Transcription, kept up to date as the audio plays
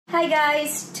Hi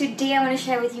guys, today I want to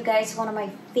share with you guys one of my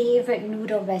favorite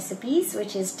noodle recipes,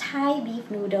 which is Thai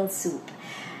beef noodle soup.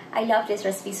 I love this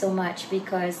recipe so much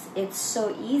because it's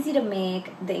so easy to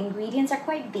make. The ingredients are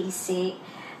quite basic.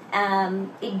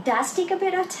 It does take a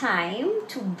bit of time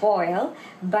to boil,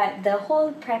 but the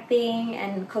whole prepping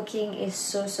and cooking is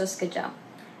so sekejap.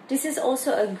 This is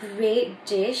also a great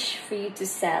dish for you to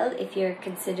sell if you're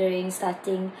considering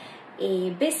starting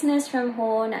a business from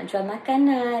home, nak jual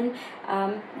makanan.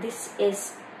 This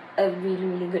is a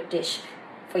really good dish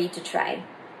for you to try.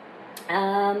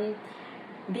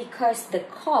 Because the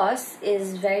cost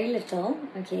is very little,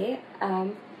 okay?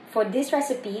 For this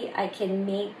recipe, I can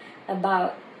make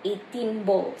about 18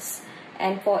 bowls.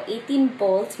 And for 18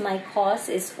 bowls, my cost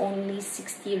is only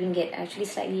 60 ringgit. Actually,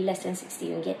 slightly less than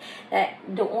 60 ringgit.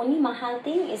 The only mahal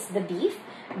thing is the beef.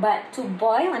 But to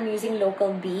boil, I'm using local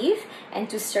beef. And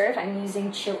to serve, I'm using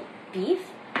chilled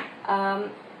beef.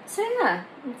 So yeah,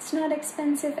 it's not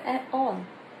expensive at all.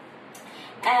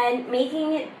 And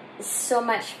making it is so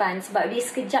much fun. Sebab dia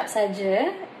sekejap saja.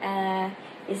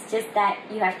 It's just that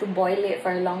you have to boil it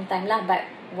for a long time lah. But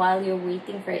while you're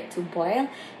waiting for it to boil,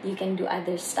 you can do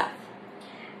other stuff.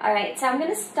 Alright, so I'm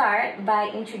going to start by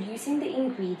introducing the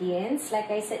ingredients. Like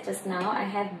I said just now, I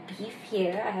have beef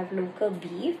here. I have local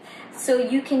beef. So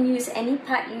you can use any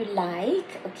part you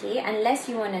like, okay? Unless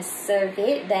you want to serve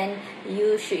it, then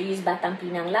you should use batang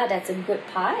pinang lah. That's a good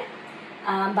part.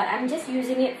 But I'm just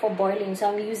using it for boiling. So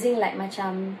I'm using like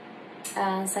macam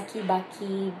saki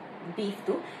baki beef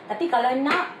tu. Tapi kalau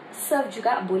nak serve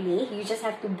juga boleh. You just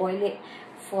have to boil it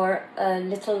for a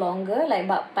little longer, like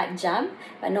about 4 jam.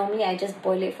 But normally I just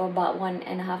boil it for about 1.5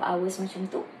 hours macam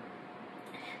tu.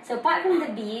 So apart from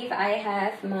the beef, I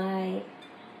have my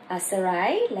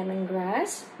serai,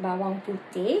 lemongrass, bawang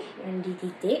putih yang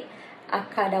dititik,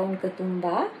 akar daun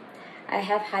ketumbar. I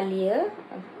have halia,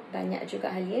 banyak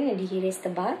juga halia yang dihiris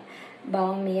tebal,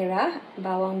 bawang merah,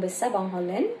 bawang besar, bawang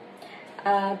Holland,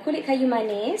 kulit kayu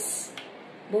manis,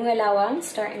 bunga lawang,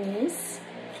 star anise,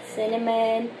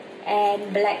 cinnamon, and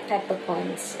black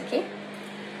peppercorns, okay?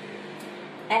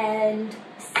 And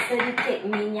sedikit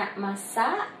minyak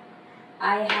masak.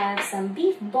 I have some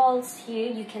beef balls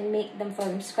here. You can make them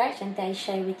from scratch and I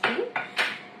share with you.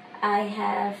 I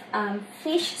have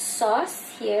fish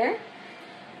sauce here.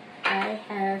 I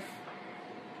have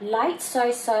light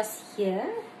soy sauce here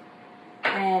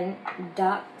and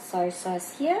dark soy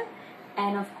sauce here,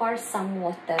 and of course some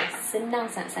water. Senang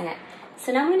sangat-sangat.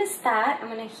 So now I'm going to start. I'm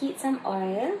going to heat some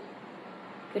oil.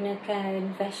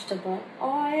 Gunakan vegetable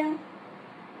oil.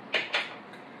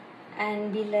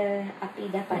 And bila api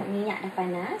dapat minyak dah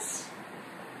panas,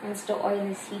 once the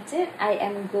oil is heated, I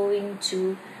am going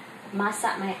to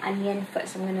masak my onion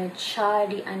first. I'm going to char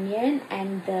the onion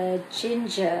and the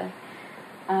ginger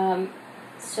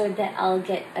so that I'll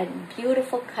get a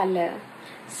beautiful color.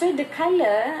 So the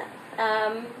color,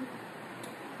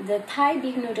 the Thai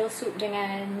beef noodle soup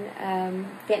dengan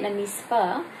Vietnamese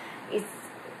pho is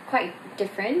quite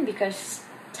different because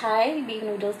Thai beef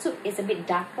noodle soup is a bit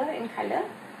darker in color,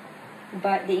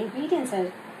 but the ingredients are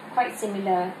quite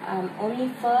similar. Only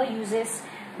pho uses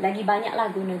lagi banyak lah,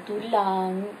 guna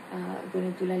tulang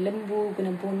lembu,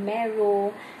 guna bone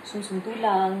marrow, sum-sum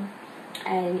tulang,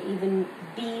 and even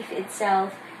beef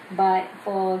itself. But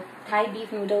for Thai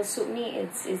beef noodle soup ni,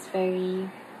 it's very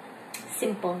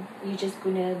simple. You just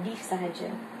guna beef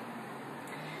sahaja.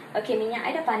 Okay, minyak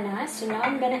I dah panas. So now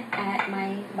I'm gonna add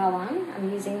my bawang.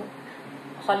 I'm using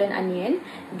Holland onion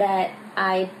that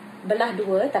I belah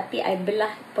dua, tapi I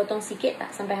belah potong sikit,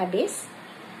 tak sampai habis.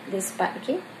 This part,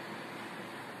 okay?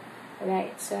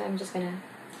 Alright, so I'm just gonna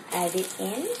add it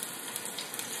in.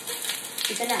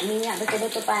 Kita nak minyak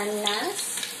betul-betul panas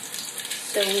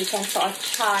so we can sort of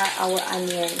char our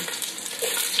onion.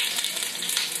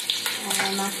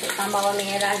 Masukkan bawang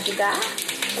merah juga.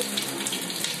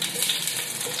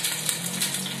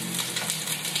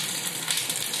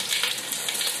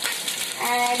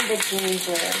 And the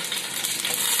ginger.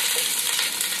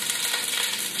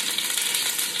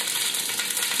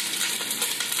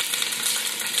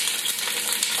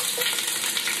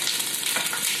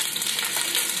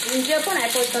 Ginger pun I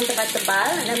potong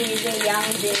tebal-tebal. I'm using young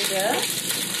ginger.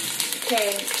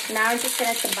 Okay, now I'm just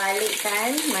gonna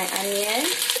terbalikkan my onion.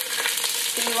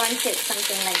 So you want it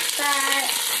something like that.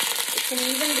 It can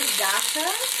even be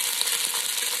darker.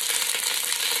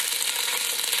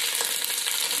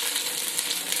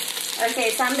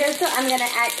 Okay, sambil tu I'm gonna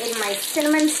add in my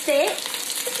cinnamon stick.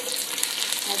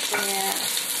 I punya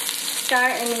star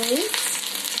anise,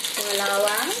 bunga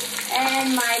lawang,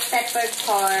 and my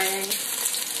peppercorn.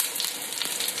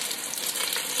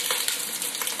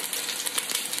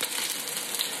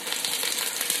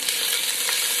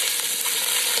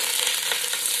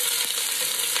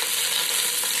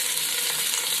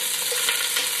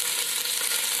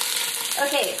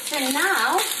 And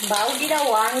now, bau dia dah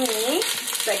wangi.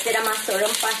 So, kita dah masuk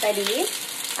rempah tadi.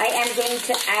 I am going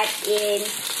to add in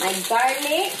my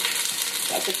garlic.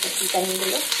 Kita tepikan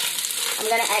dulu. I'm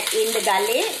going to add in the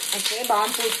garlic. Okay, bawang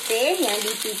putih yang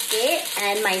dipitik.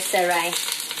 And my serai.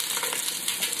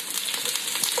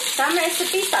 Some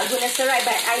recipes tak guna serai,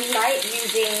 but I like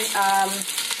using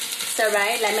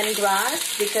serai,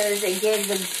 lemongrass, because it gives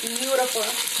a beautiful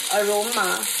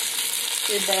aroma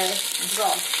to the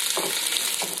broth.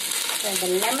 So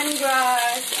the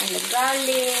lemongrass and the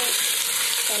garlic,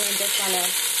 and I just want to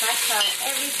cut out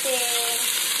everything.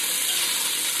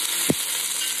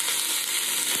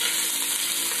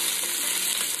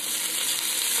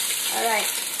 Alright,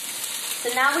 so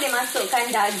now boleh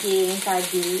masukkan daging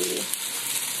tadi.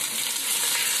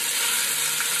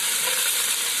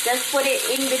 Just put it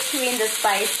in between the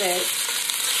spices.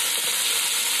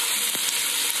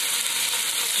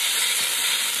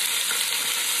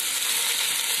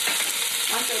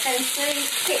 Masukkan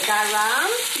sedikit garam,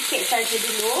 sikit saja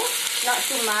dulu, not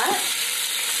too much.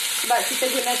 Sebab kita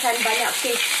gunakan banyak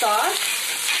fish sauce.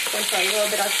 So a little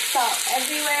bit of salt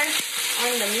everywhere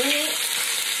on the meat.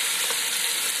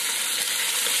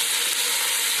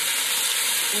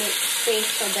 Make space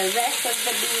for the rest of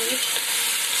the beef.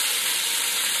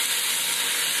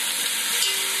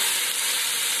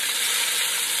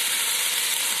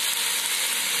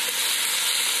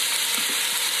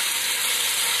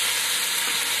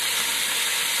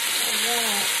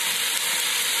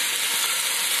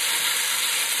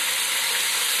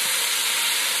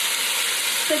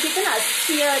 So kita nak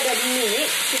sear the meat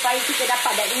supaya kita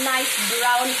dapat that nice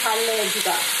brown colour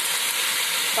juga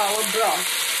for our broth.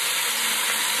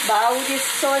 Bau dia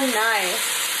so nice.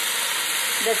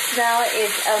 The smell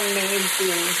is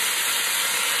amazing.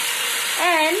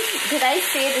 And did I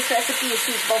say this recipe is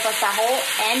suitable for sahur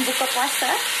and buka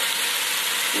puasa?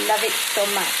 Love it so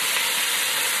much.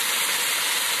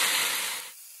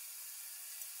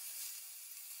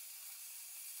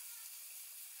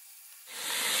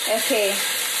 Okay,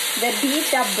 the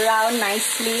beef are brown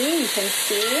nicely. You can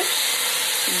see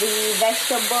the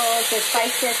vegetables, the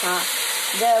spices.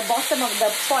 The bottom of the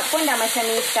pot pun dah macam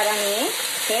ni sekarang ni.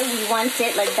 Okay, we want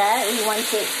it like that. We want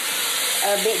it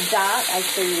a bit dark. I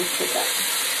show you sugar.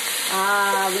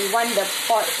 We want the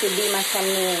pot to be macam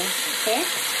ni. Okay.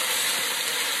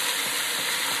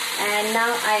 And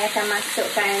now I akan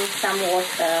masukkan some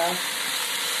water.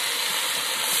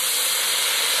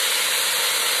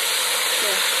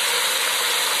 Okay.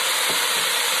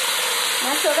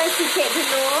 Masukkan sikit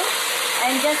dulu.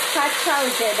 And just kacau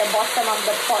je the bottom of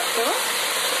the pot tu.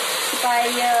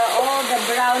 Supaya all the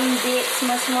brown bits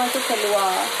semua tu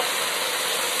keluar.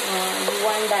 You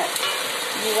want that.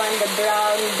 You want the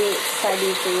brown bits tadi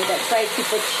tu. That's why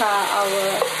kita char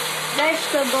our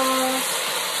vegetables.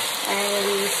 And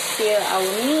we sear our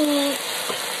meat.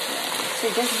 So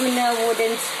just guna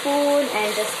wooden spoon and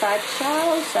just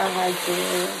kacau sahaja.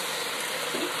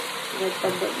 A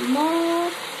little bit more.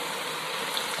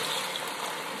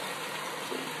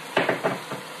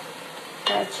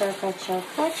 Kacau, kacau,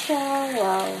 kacau.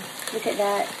 Wow, look at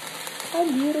that. How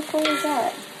beautiful is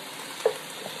that?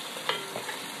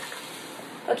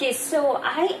 Okay, so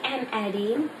I am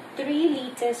adding 3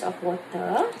 liters of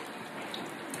water.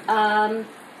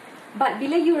 But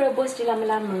bila you rebus dia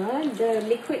lama-lama, the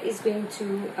liquid is going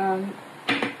to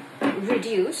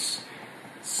reduce.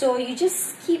 So you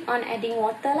just keep on adding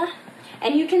water lah.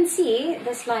 And you can see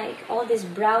there's like all these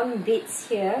brown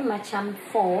bits here, macam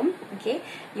foam. Okay,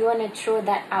 you want to throw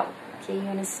that out. Okay, you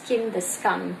want to skim the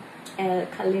scum,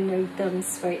 culinary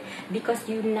terms for it, because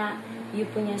you nak you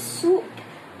punya soup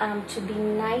to be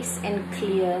nice and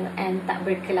clear and tak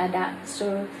berkeladak.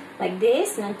 So like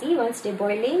this, nanti once they're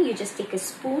boiling, you just take a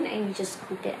spoon and you just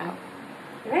scoop it out.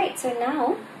 Right, so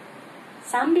now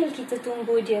sambil kita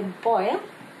tunggu dia boil,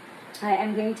 I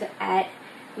am going to add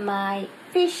my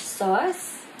fish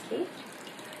sauce. Okay,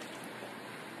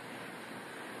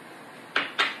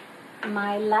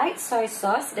 my light soy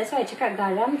sauce. That's why I cakap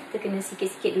garam kita kena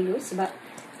sikit-sikit dulu, sebab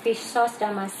fish sauce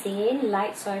dah masin,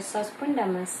 light soy sauce pun dah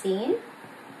masin.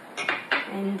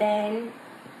 And then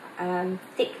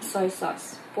thick soy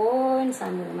sauce pun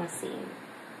sama masin.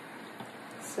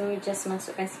 So just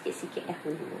masukkan sikit-sikit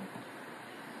dahulu.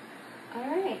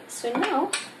 Alright, so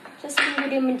now just tunggu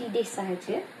dia mendidih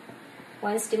sahaja.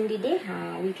 Once dia mendidih,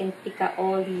 we can pick up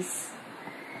all these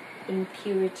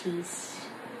impurities.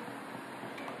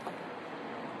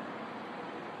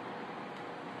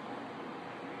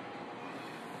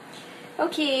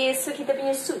 Okay, so kita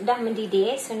punya soup dah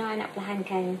mendidih. So now I nak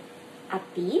perlahankan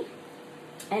api.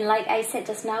 And like I said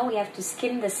just now, we have to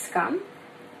skim the scum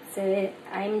So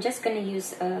I'm just gonna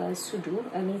use a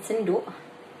sendok.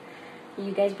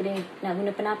 You guys boleh nak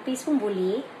guna penapis pun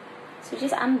boleh. So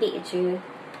just ambil je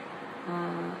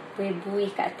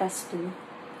buih-buih kat atas tu.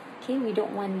 Okay, we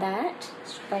don't want that.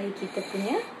 Supaya kita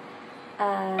punya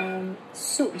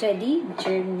sup jadi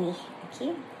jernih.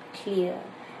 Okay, clear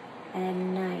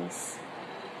and nice.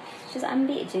 Just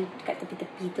ambil je dekat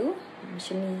tepi-tepi tu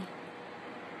macam ni.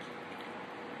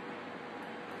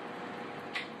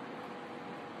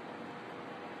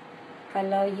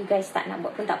 Kalau you guys tak nak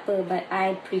buat pun tak apa, but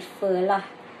I prefer lah.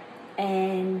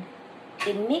 And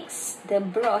it makes the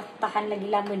broth tahan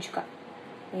lagi lama juga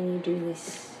when you do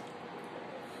this.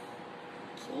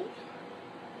 Okay.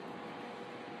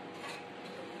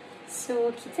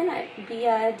 So kita nak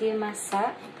biar dia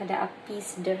masak pada api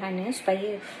sederhana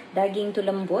supaya daging tu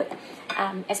lembut.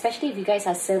 Especially if you guys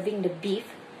are serving the beef.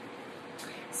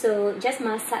 So just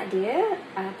masak dia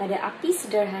pada api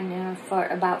sederhana for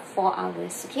about 4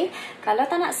 hours. Okay. Kalau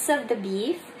tak nak serve the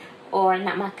beef or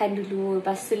nak makan dulu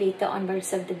lepas tu later on baru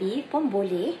serve the beef pun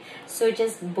boleh. So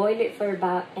just boil it for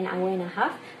about an hour and a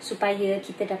half supaya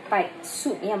kita dapat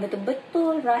sup yang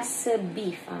betul-betul rasa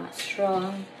beef,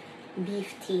 strong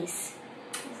beef taste.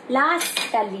 Last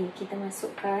sekali kita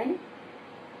masukkan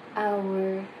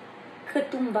our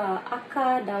ketumbar,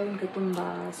 akar daun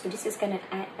ketumbar. So this is gonna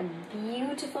add a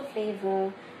beautiful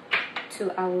flavor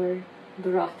to our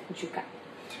broth juga.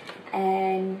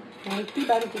 And nanti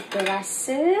baru kita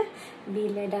rasa,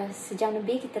 bila dah sejam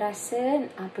lebih kita rasa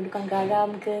perlukan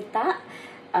garam ke tak.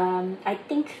 I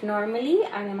think normally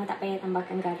I memang tak payah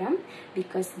tambahkan garam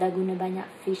because dah guna banyak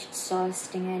fish sauce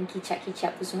dengan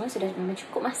kicap-kicap tu semua, so dah memang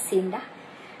cukup masin dah.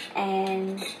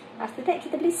 And after that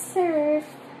kita boleh serve.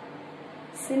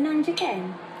 Senang je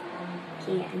kan?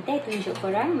 Okay, nanti I tunjuk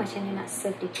korang macam mana nak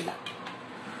serve dia pula.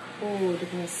 Oh, the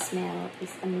smell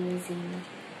is amazing.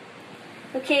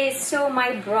 Okay, so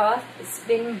my broth has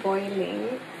been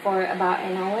boiling for about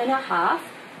an hour and a half.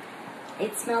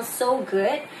 It smells so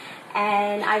good.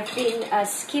 And I've been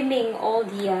skimming all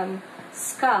the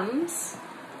scums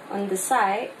on the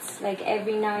sides. Like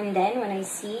every now and then when I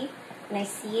see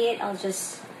it, I'll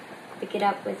just pick it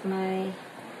up with my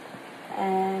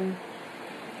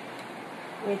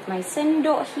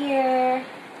sendok here.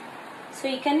 So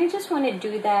you kind of just want to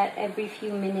do that every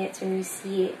few minutes when you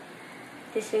see it.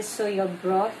 This is so your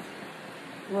broth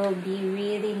will be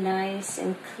really nice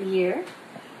and clear,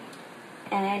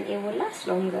 and it will last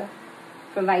longer,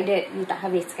 provided you tak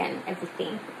habiskan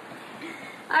everything.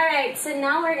 Alright, so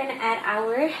now we're gonna add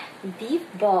our beef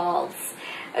balls.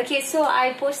 Okay, so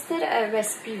I posted a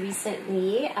recipe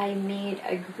recently. I made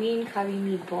a green curry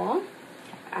meatball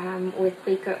with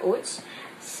Quaker oats.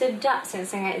 Sedap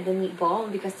sangat-sangat the meatball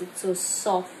because it's so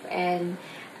soft and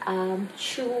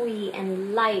chewy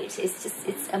and light.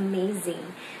 It's amazing.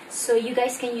 So you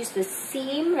guys can use the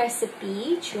same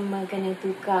recipe, cuma kena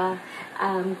tukar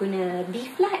guna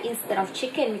beef lah instead of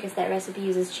chicken because that recipe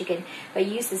uses chicken. But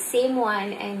use the same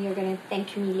one and you're gonna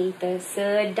thank me later.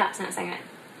 Sedap sangat-sangat.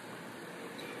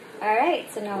 Alright,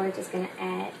 so now we're just gonna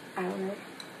add our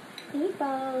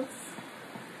meatballs.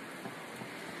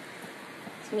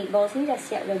 Meatballs ni dah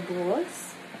siap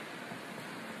rebus.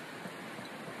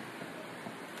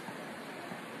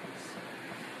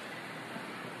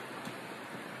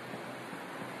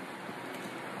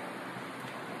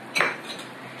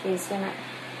 Okay, so nak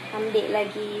ambil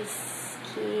lagi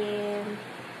skim,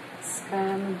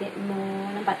 scum a bit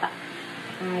more. Nampak tak?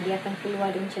 Dia akan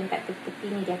keluar dia macam kat tepi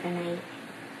ni, dia akan naik.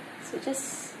 So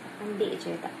just ambil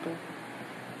je, tak apa.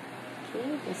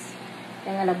 Okay, just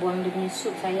janganlah buang dia punya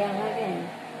sup, sayang lah kan.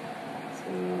 So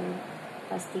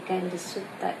pastikan the soup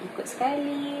tak ikut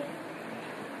sekali.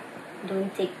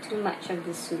 Don't take too much of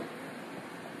the soup.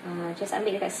 Just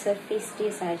ambil dekat surface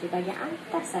dia saja, bahagian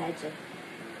atas saja.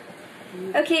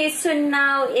 Okay, so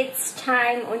now it's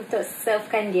time untuk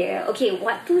servekan dia. Okay,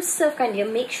 waktu servekan dia,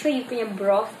 make sure you punya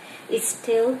broth is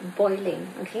still boiling.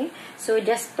 Okay, so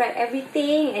just spread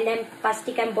everything and then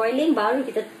pastikan boiling, baru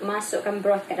kita masukkan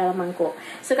broth kat dalam mangkuk.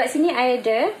 So kat sini I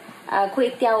ada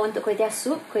kuey teow untuk kuey teow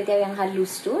soup, kuey teow yang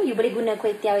halus tu. You boleh guna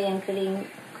kuey teow yang kering,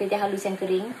 kuey teow halus yang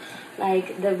kering,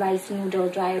 like the rice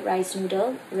noodle, dry rice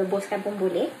noodle. Rebuskan pun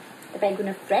boleh, tapi I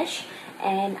guna fresh.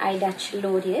 And I dah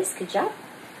celur dia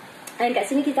sekejap. And kat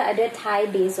sini kita ada Thai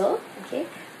basil. Okay,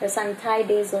 there's some Thai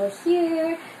basil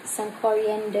here, some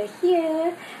coriander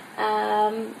here,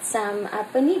 some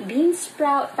bean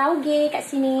sprout, tauge kat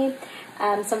sini,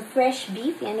 some fresh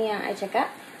beef, yang ni yang I cakap,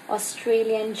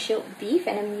 Australian chilled beef,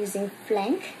 and I'm using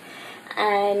flank,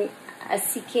 and a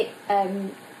sikit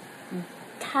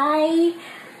Thai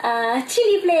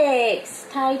chili flakes.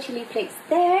 Thai chili flakes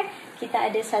there. Kita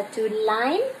ada satu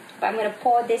lime But I'm gonna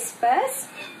pour this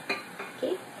first.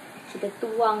 Okay, kita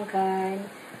tuangkan.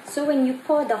 So when you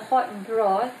pour the hot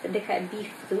broth dekat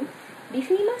beef tu, beef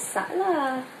ni masak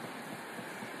lah.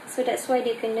 So that's why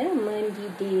dia kena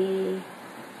mendidih.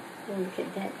 Oh, look at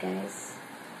that, guys.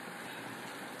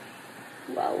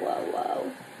 Wow, wow, wow.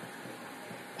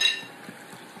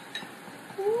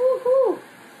 Woohoo!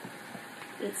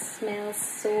 It smells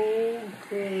so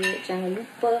good. Jangan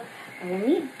lupa our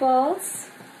meatballs.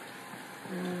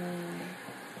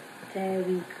 There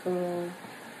we go.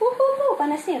 Woohoo!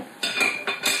 Panasnya.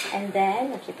 And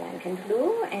then, okay, pelankan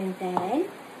dulu. And then,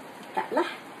 letaklah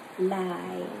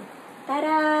lime.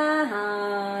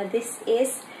 Ta-da! This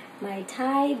is my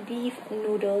Thai beef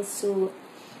noodle soup.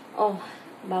 Oh,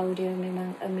 bau dia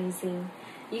memang amazing.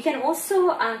 You can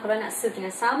also, kalau nak serve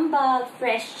dengan sambal,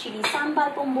 fresh chili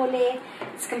sambal pun boleh.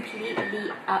 It's completely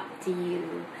up to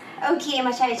you. Okay,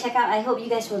 macam I cakap, I hope you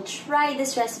guys will try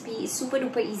this recipe. It's super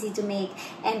duper easy to make.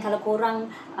 And kalau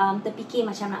korang terfikir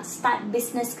macam nak start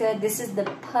business ke, this is the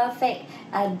perfect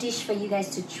dish for you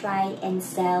guys to try and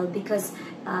sell, because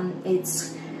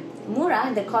it's murah,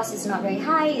 the cost is not very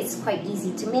high, it's quite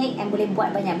easy to make, and boleh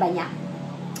buat banyak-banyak.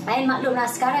 And maklumlah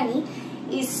sekarang ni,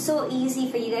 it's so easy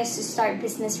for you guys to start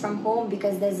business from home,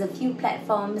 because there's a few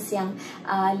platforms yang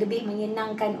lebih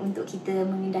menyenangkan untuk kita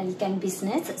mengendalikan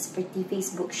business, seperti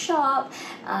Facebook Shop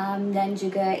dan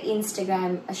juga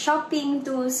Instagram Shopping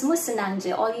tu. Semua senang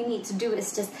je. All you need to do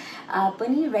is just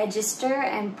register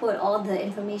and put all the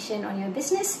information on your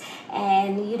business,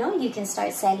 and you know, you can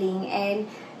start selling, and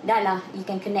dah lah, you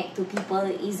can connect to people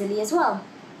easily as well.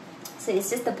 So it's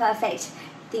just the perfect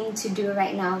thing to do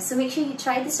right now. So make sure you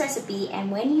try this recipe, and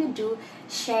when you do,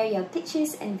 share your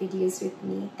pictures and videos with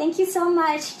me. Thank you so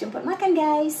much. Jemput makan,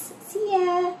 guys. See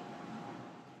ya.